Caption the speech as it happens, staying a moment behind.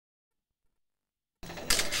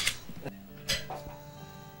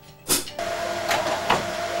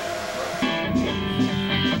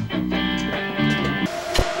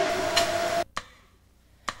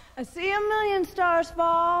and stars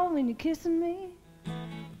fall when you're kissing me.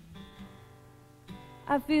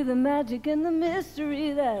 I feel the magic and the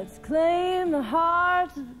mystery that's claimed the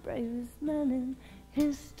hearts of the bravest men in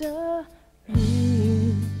history.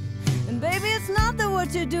 And baby, it's not that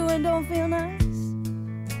what you're doing don't feel nice,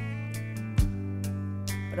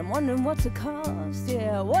 but I'm wondering what's the cost,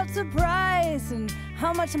 yeah, what's the price, and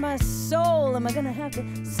how much of my soul am I gonna have to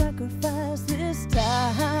sacrifice this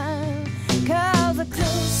time? 'Cause the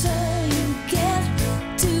closer you get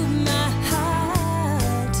to my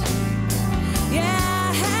heart,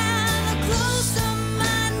 yeah, the closer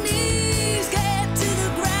my knees get to the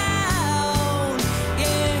ground,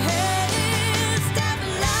 yeah, step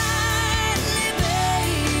lightly,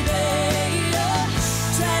 baby, you're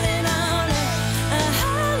treading on a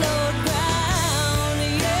hallowed ground,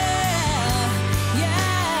 yeah, yeah.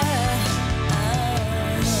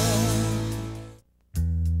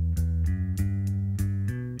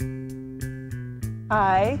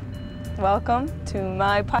 Hi, welcome to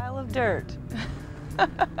my pile of dirt.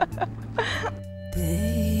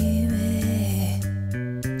 Baby,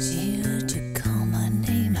 she heard you call my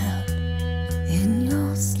name out in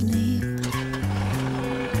your sleep.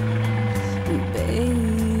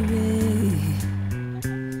 Baby,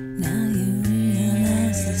 now you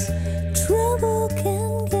realize this trouble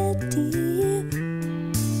can get deep.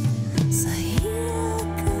 So here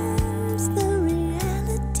comes the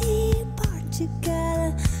reality part. You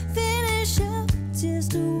gotta finish up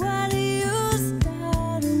just what you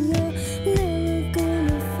started, and you're never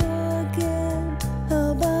gonna forget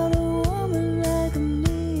about a woman like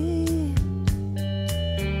me.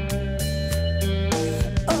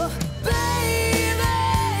 Oh, baby,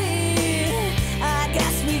 I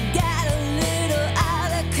guess we got a little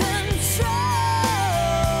out of control.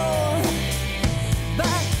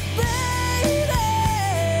 But baby,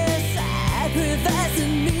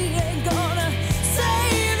 sacrificing me ain't gonna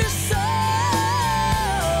save your soul.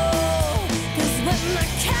 'Cause when the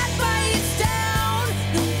cat bites down,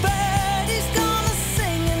 the bird is gonna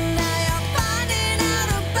sing. And now you're finding out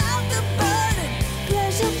about the burden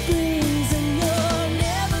pleasure brings, and you're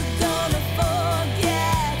never gonna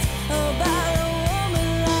forget about a woman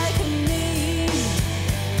like me.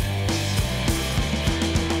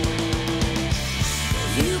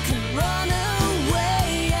 You can run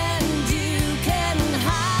away and you can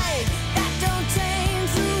hide. That don't change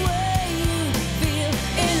the way you feel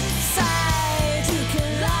inside. You can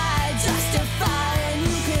lie, justify, and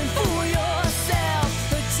you can fool yourself,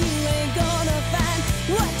 but you ain't gonna find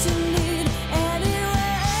what you need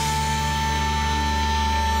anywhere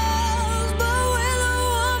else. But with a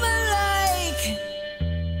woman like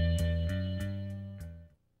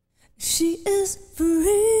she is free,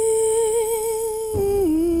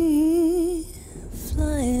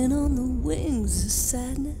 flying on the wings of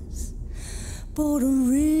sadness,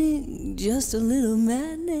 bordering just a little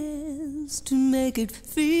madness to make it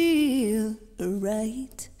feel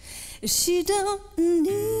right. She don't need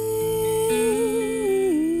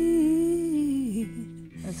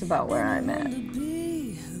That's about where I'm at. to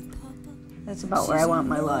be her papa. That's about where I want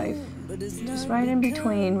my life. But it's Just not right in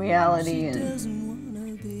between reality and doesn't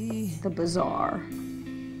wanna be. the bizarre.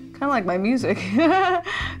 Kind of like my music.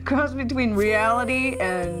 Cross between reality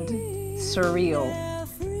and surreal.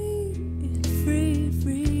 Free, free,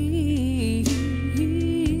 free,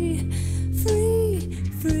 free,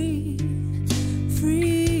 free,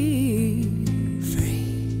 free,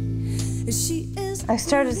 free. She is I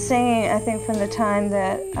started singing, I think, from the time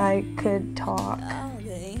that I could talk.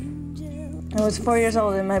 the angel. I was 4 years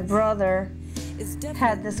old, and my brother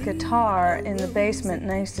had this guitar in the basement,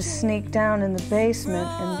 and I used to sneak down in the basement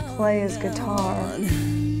and play his guitar.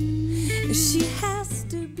 She has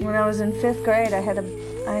to be When I was in 5th grade, I had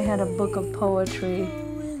a book of poetry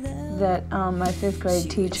that my 5th grade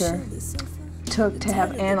teacher took to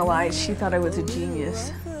have analyzed. She thought I was a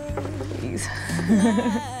genius. Jeez.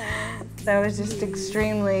 That was just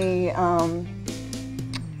extremely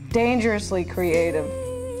dangerously creative.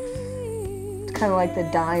 It's kind of like the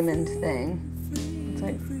diamond thing. It's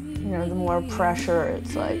like, you know, the more pressure,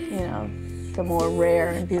 it's like, you know, the more rare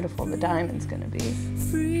and beautiful the diamond's gonna be.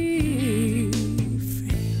 free,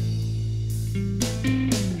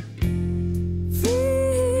 free,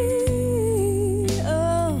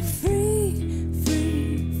 oh, free,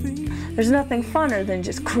 free, free, There's nothing funner than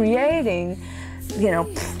just creating, you know,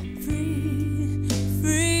 free,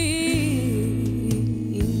 free.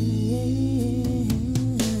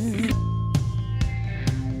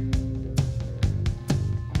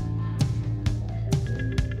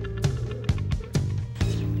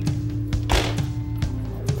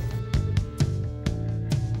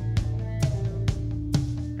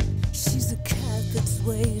 She's a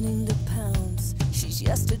 100 pounds. She's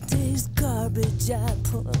yesterday's garbage I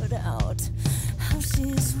put out. How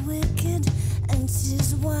she's wicked and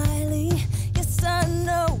she's wily. Yes, I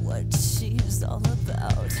know what she's all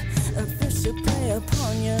about. And first she'll prey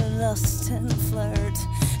upon your lust and flirt,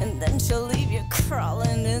 and then she'll leave you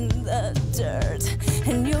crawling in the dirt.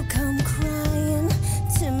 And you'll come crying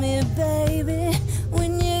to me, baby,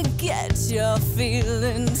 when you get your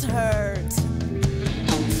feelings hurt.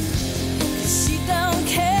 She don't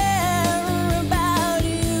care about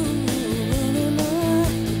you anymore.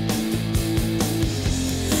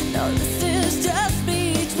 No, this is just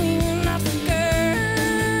between us girls.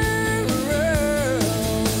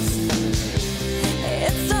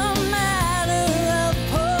 It's a matter of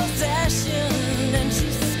possession, and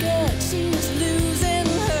she's scared she's losing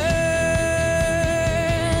hers.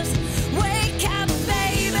 Wake up,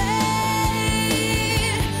 baby,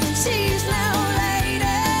 she's now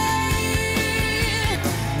lady.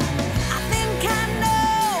 I think I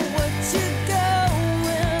know what you're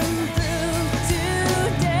going through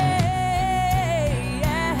today.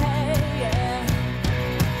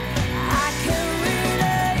 I can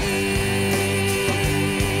relate.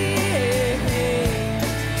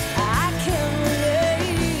 I can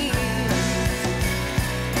relate.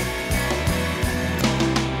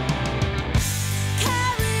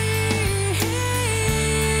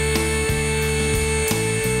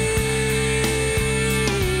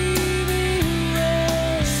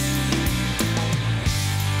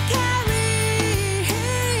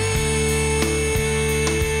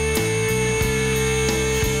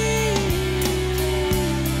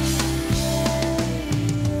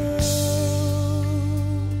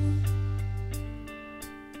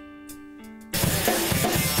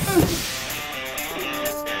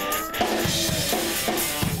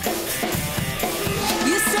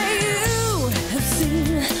 You say you have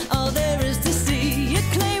seen all there is to see. You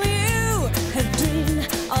claim you have dreamed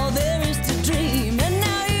all there is to dream. And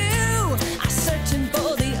now you are searching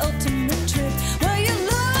for the ultimate trip. Well, you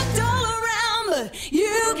looked all around, but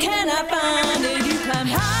you cannot find it. You climb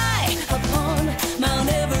high upon Mount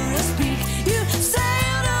Everest peak. You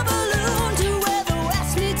sailed a balloon to where the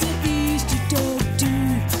west meets the east. You dug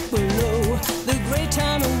deep below the Great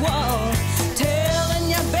China Wall, telling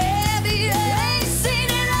your baby you ain't seen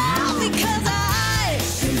it all, because I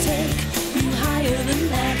can take you higher than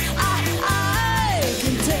that. I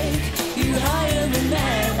can take you higher than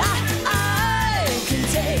that. I can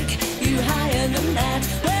take you higher than that.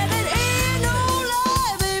 Well, it ain't no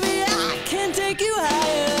lie, baby, I can take you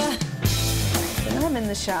higher. When I'm in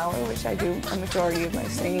the shower, which I do a majority of my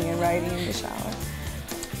singing and writing in the shower,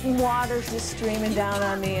 water's just streaming down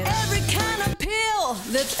on me, and Every kind of pill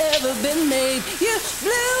that's ever been made. You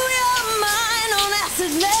blew your mind on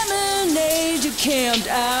acid lemonade. You camped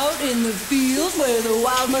out in the fields where the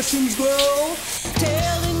wild mushrooms grow,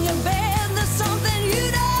 telling your bed there's something you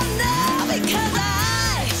don't know, because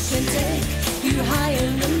I can take you higher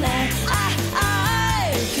than that.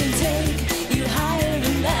 I can take you higher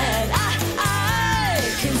than that. I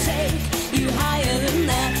can take you higher than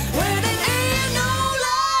that. Well, it ain't no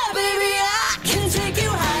lie, baby, I can take you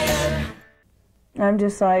higher. I'm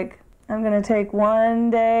just like, I'm gonna take one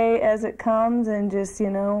day as it comes, and just,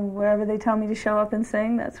 wherever they tell me to show up and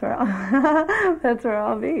sing, that's where I'll, that's where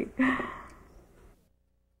I'll be.